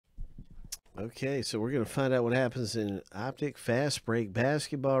Okay, so we're going to find out what happens in Optic Fast Break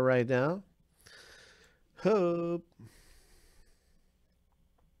Basketball right now. Hope.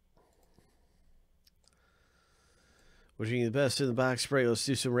 Wishing you the best in the box break. Let's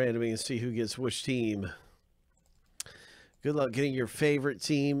do some randoming and see who gets which team. Good luck getting your favorite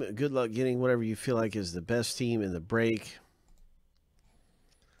team. Good luck getting whatever you feel like is the best team in the break.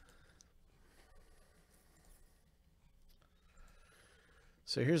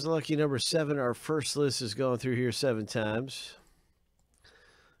 So here's lucky number 7. Our first list is going through here 7 times.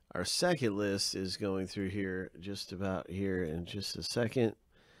 Our second list is going through here just about here in just a second.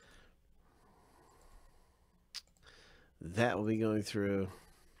 That will be going through.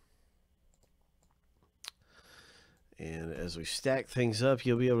 And as we stack things up,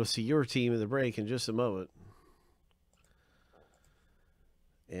 you'll be able to see your team in the break in just a moment.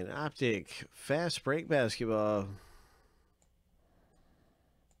 And Optic Fast Break Basketball.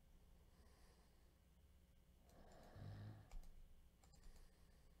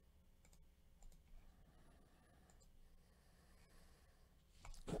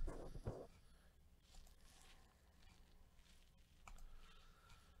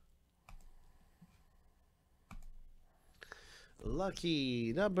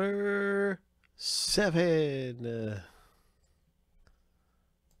 Lucky number 7.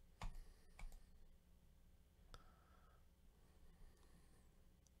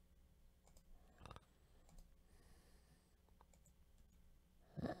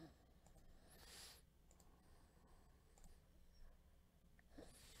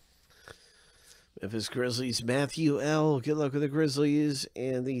 Memphis Grizzlies, Matthew L. Good luck with the Grizzlies.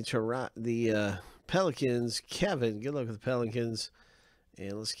 And the Pelicans, Kevin. Good luck with the Pelicans.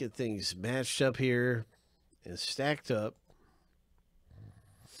 And let's get things matched up here and stacked up.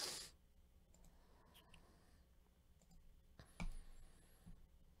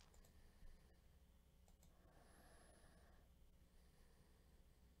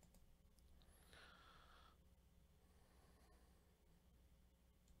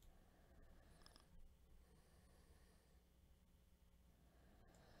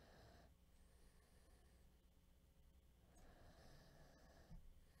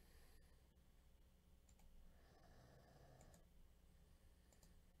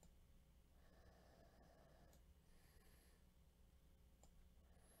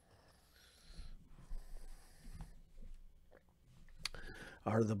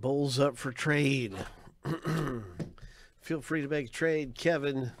 Are the Bulls up for trade? Feel free to make a trade.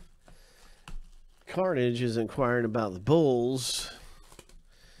 Kevin Carnage is inquiring about the Bulls.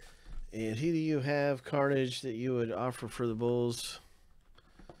 And who do you have, Carnage, that you would offer for the Bulls?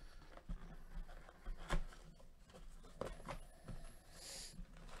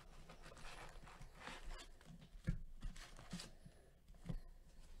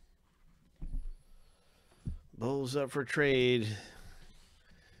 Bulls up for trade.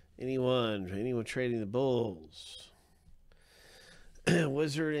 Anyone trading the Bulls?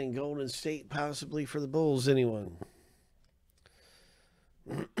 Wizard and Golden State possibly for the Bulls. Anyone?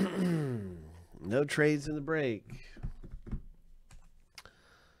 No trades in the break.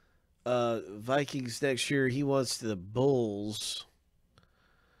 Vikings next year. He wants the Bulls.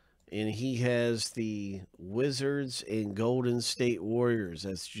 And he has the Wizards and Golden State Warriors.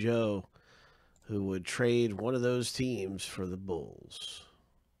 That's Joe, who would trade one of those teams for the Bulls.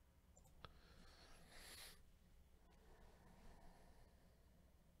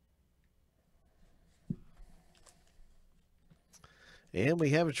 And we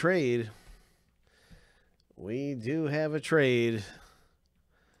have a trade. We do have a trade.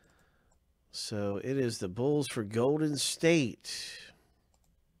 So it is the Bulls for Golden State.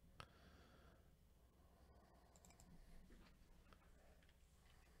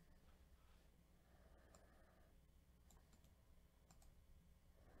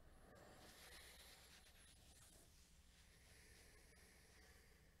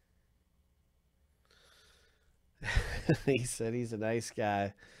 He said he's a nice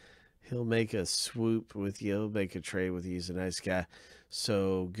guy. He'll make a swoop with you. He'll make a trade with you. He's a nice guy.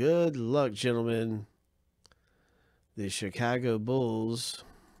 So good luck, gentlemen. The Chicago Bulls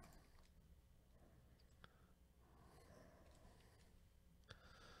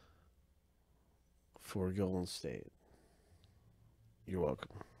for Golden State. You're welcome.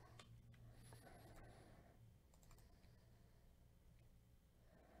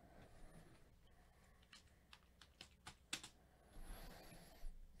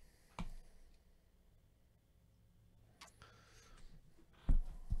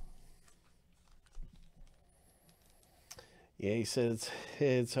 Yeah, he said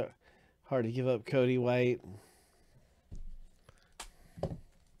it's hard to give up Cody White.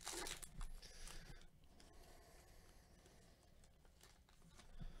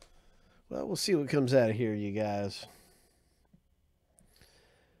 Well, we'll see what comes out of here, you guys.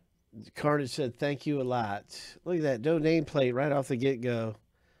 Carnage said, thank you a lot. Look at that. No nameplate right off the get-go.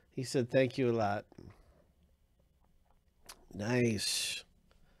 He said, thank you a lot. Nice.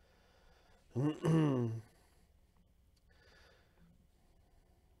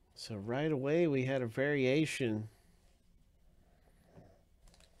 So right away, we had a variation.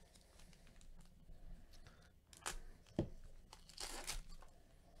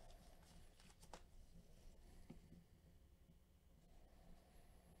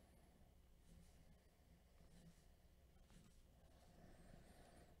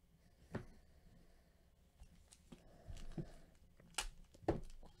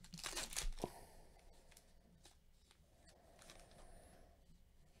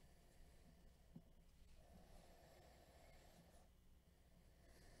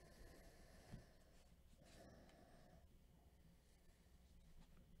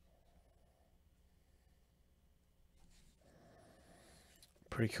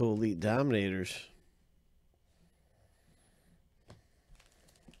 Pretty cool Elite Dominators.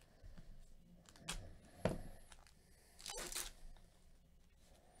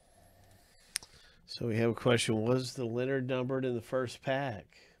 So we have a question. Was the Leonard numbered in the first pack?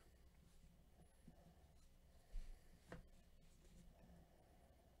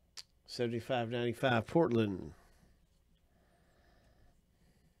 $75.95 Portland.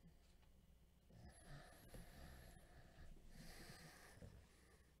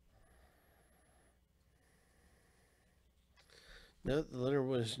 No, the Leonard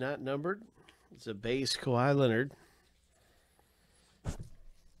was not numbered. It's a base Kawhi Leonard.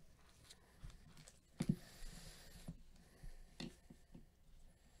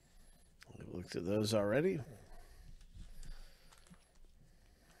 We've looked at those already.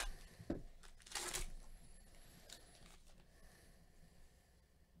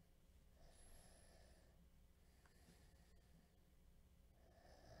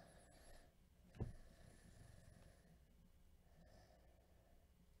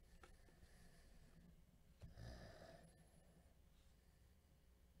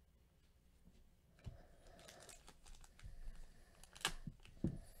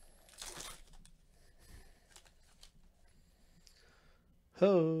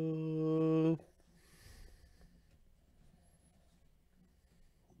 Ho!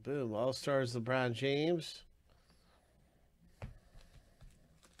 Boom. All-Stars LeBron James.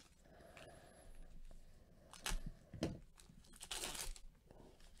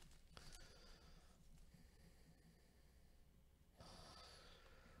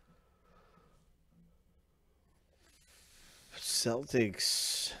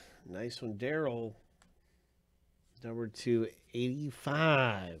 Celtics. Nice one, Daryl. Number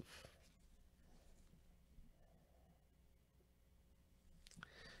 285.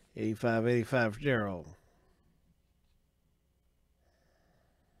 85 for Daryl.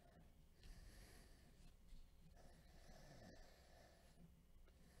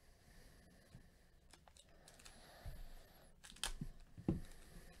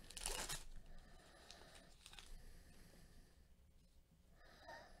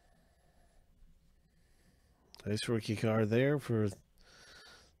 Nice rookie card there for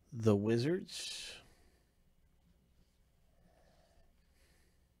the Wizards.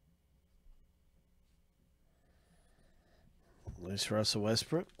 Nice Russell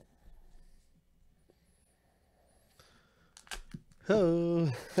Westbrook.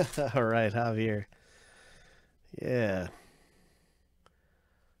 Oh, all right, Javier. Yeah.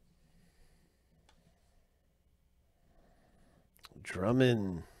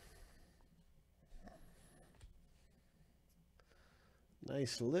 Drummond.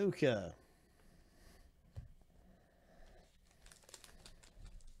 Nice Luka.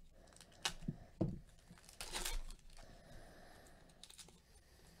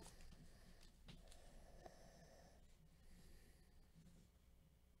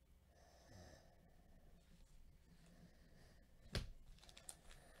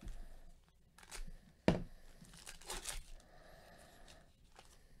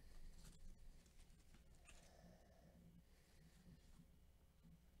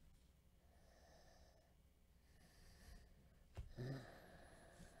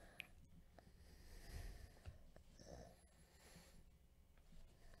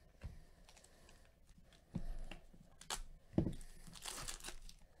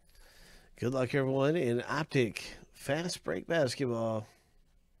 Good luck, everyone, in Optic Fast Break Basketball.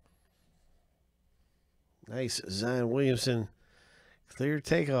 Nice Zion Williamson. Clear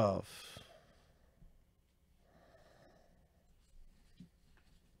takeoff.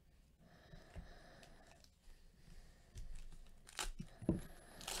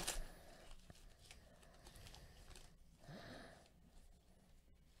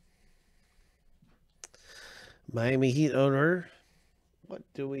 Miami Heat owner. What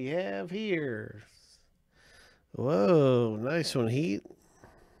do we have here? Whoa, nice one, Heat.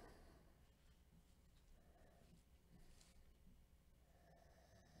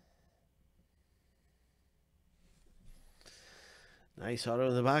 Nice auto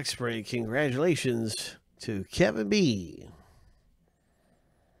in the box break. Congratulations to Kevin B.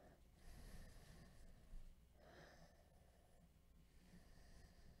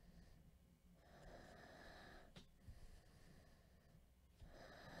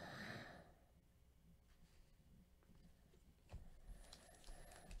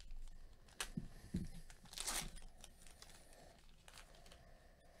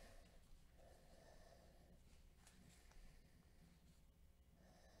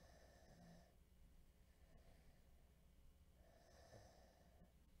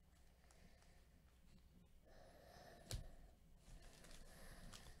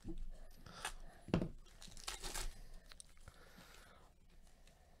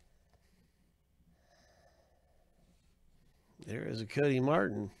 There is a Cody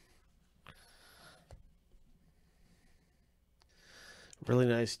Martin. Really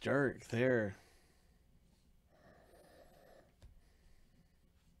nice Dirk there.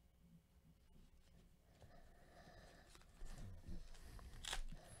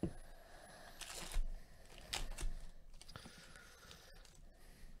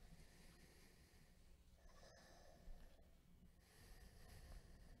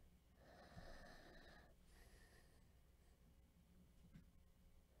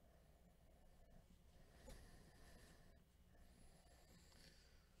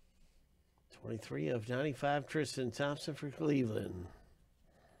 /95, Tristan Thompson for Cleveland.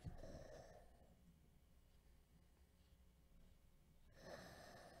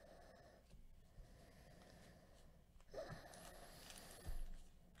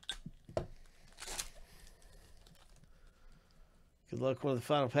 Good luck with the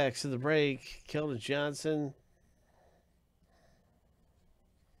final packs of the break. Keldon Johnson.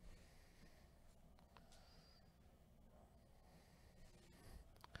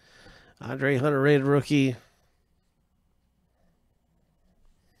 Andre Hunter, rated rookie.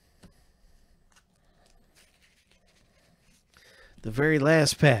 The very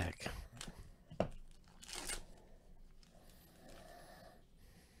last pack.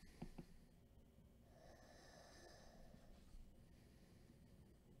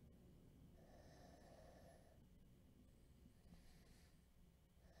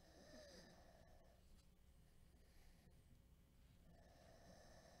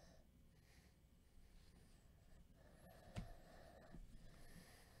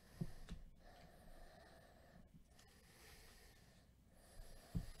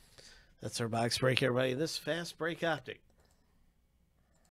 That's our box break, everybody. This fast break optic.